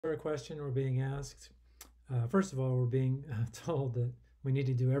A question we're being asked. First of all, we're being told that we need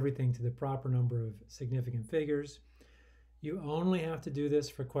to do everything to the proper number of significant figures. You only have to do this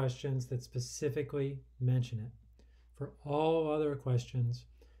for questions that specifically mention it. For all other questions,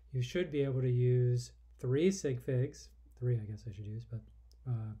 you should be able to use 3 sig figs, 3 I guess I should use, but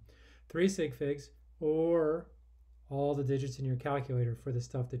 3 sig figs, or all the digits in your calculator for the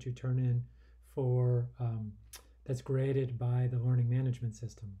stuff that you turn in for that's graded by the learning management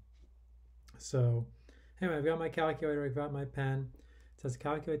system. So anyway, I've got my calculator, I've got my pen. It says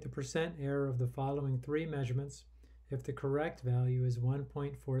calculate the percent error of the following 3 measurements if the correct value is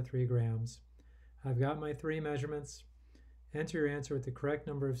 1.43 grams. I've got my 3 measurements. Enter your answer with the correct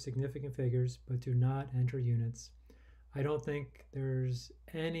number of significant figures, but do not enter units. I don't think there's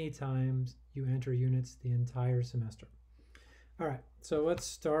any times you enter units the entire semester. All right, so let's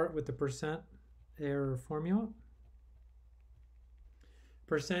start with the percent error formula.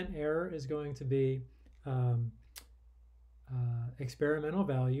 Percent error is going to be experimental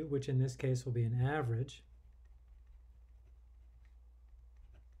value, which in this case will be an average,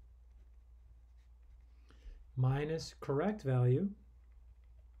 minus correct value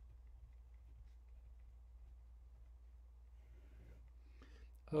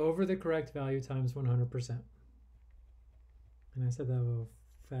over the correct value times 100%. And I said that a little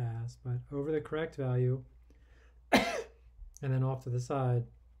fast, but over the correct value and then off to the side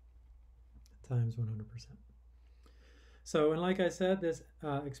times 100%. So, and like I said, this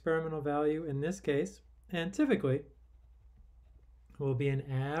experimental value in this case, and typically, will be an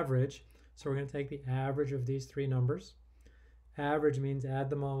average. So we're going to take the average of these 3 numbers. Average means add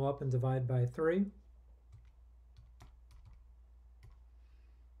them all up and divide by 3.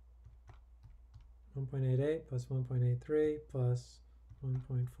 (1.88) plus 1.83 plus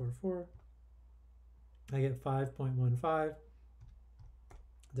 1.44. I get 5.15.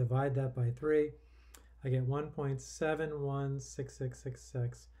 Divide that by 3. I get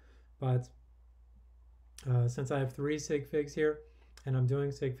 1.716666. But since I have 3 sig figs here, and I'm doing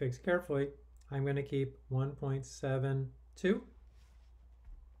sig figs carefully, I'm going to keep 1.72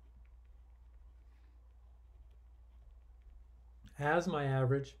 as my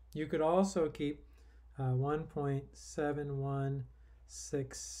average. You could also keep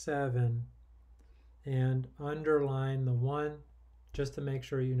 1.7167 and underline the 1 just to make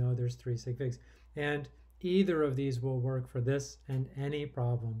sure you know there's 3 sig figs. And either of these will work for this and any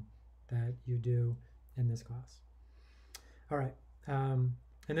problem that you do in this class. All right. And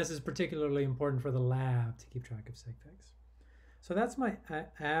this is particularly important for the lab to keep track of sig figs. So that's my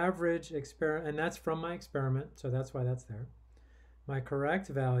average experiment, and that's from my experiment, so that's why that's there. My correct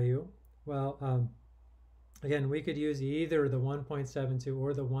value, well, again, we could use either the 1.72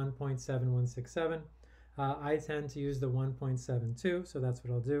 or the 1.7167. I tend to use the 1.72, so that's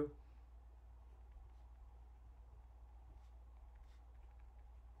what I'll do.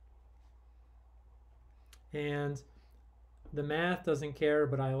 And the math doesn't care,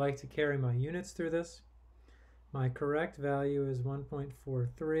 but I like to carry my units through this. My correct value is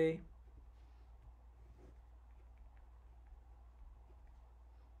 1.43.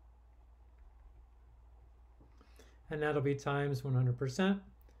 And that'll be times 100%.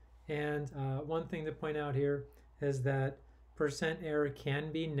 And one thing to point out here is that percent error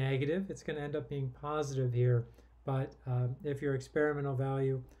can be negative. It's going to end up being positive here. But if your experimental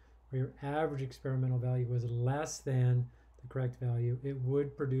value or your average experimental value was less than the correct value, it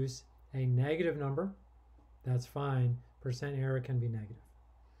would produce a negative number. That's fine. Percent error can be negative.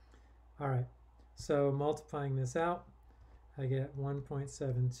 All right, so multiplying this out, I get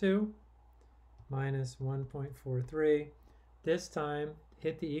 1.72 minus 1.43. This time,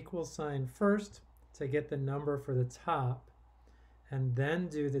 hit the equal sign first to get the number for the top, and then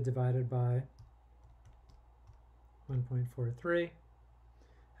do the divided by 1.43,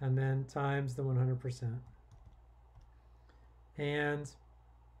 and then times the 100%. And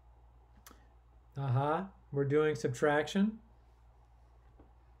we're doing subtraction.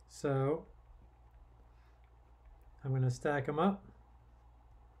 So I'm going to stack them up.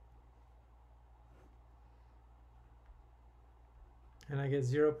 And I get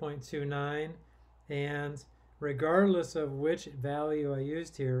 0.29. And regardless of which value I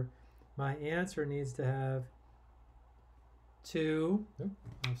used here, my answer needs to have 2,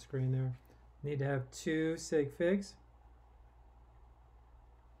 off screen there, need to have 2 sig figs.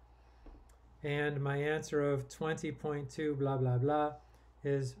 And my answer of 20.2 blah, blah, blah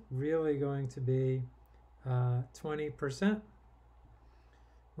is really going to be 20%,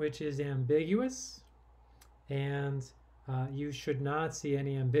 which is ambiguous. And you should not see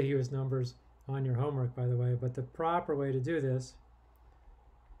any ambiguous numbers on your homework, by the way. But the proper way to do this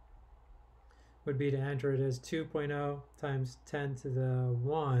would be to enter it as 2.0 times 10 to the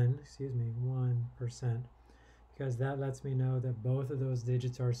 1%, because that lets me know that both of those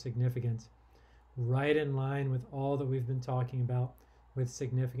digits are significant, right in line with all that we've been talking about with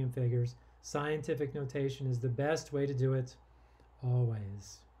significant figures. Scientific notation is the best way to do it,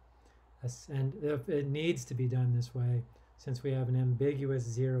 always. And it needs to be done this way since we have an ambiguous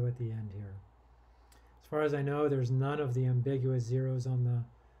 0 at the end here. As far as I know, there's none of the ambiguous zeros on the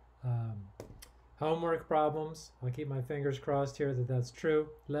homework problems. I'll keep my fingers crossed here that that's true.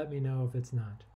 Let me know if it's not.